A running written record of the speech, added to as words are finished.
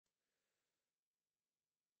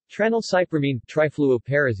Tranylcypromine,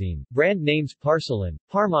 trifluoperazine, brand names Parcelin,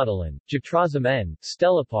 Parmodelin, Jatrozim,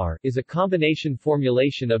 Stelapar, is a combination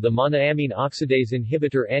formulation of the monoamine oxidase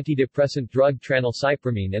inhibitor antidepressant drug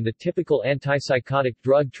tranylcypromine and the typical antipsychotic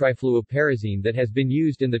drug trifluoperazine that has been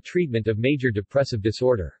used in the treatment of major depressive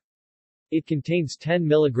disorder. It contains 10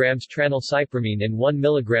 mg tranylcypromine and 1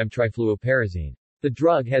 mg trifluoperazine. The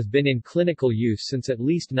drug has been in clinical use since at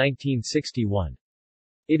least 1961.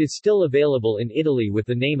 It is still available in Italy with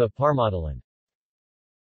the name of Parmodelin.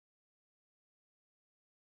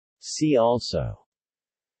 See also: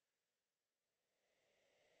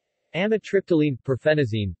 amitriptyline,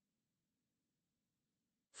 perfenazine,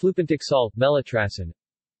 flupentixol, melatracin,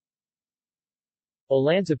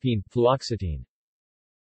 olanzapine, fluoxetine.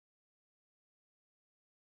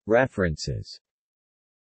 References.